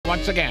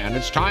once again.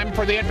 It's time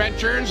for the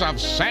adventures of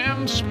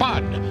Sam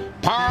Spud,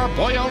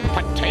 parboiled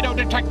potato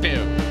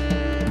detective.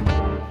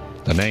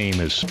 The name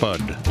is Spud,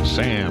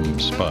 Sam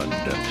Spud.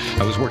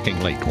 I was working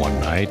late one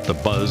night. The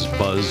buzz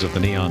of the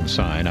neon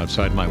sign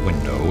outside my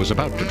window was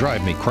about to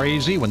drive me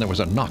crazy when there was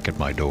a knock at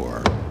my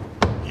door.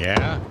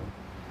 Yeah?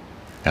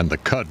 And the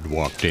Cud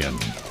walked in.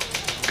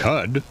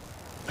 Cud?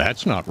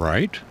 That's not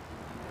right.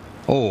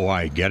 Oh,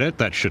 I get it.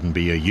 That shouldn't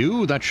be a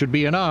U. That should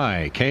be an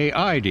I.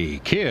 K-I-D.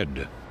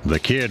 Kid. The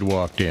Kid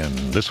walked in.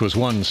 This was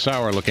one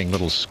sour-looking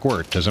little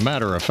squirt. As a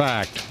matter of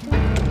fact,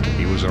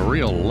 he was a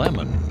real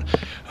lemon.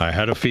 I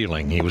had a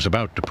feeling he was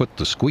about to put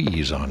the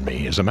squeeze on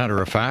me. As a matter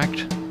of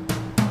fact,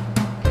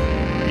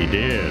 he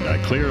did.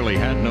 I clearly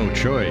had no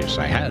choice.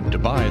 I had to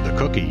buy the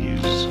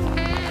cookies.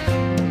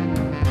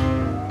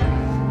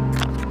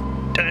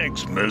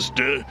 Thanks,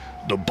 mister.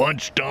 The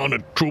bunch down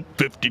at Troop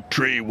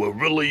 53 will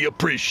really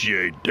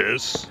appreciate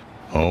this.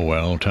 Oh,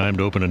 well, time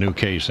to open a new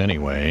case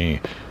anyway.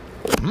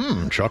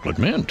 Chocolate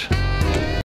mint.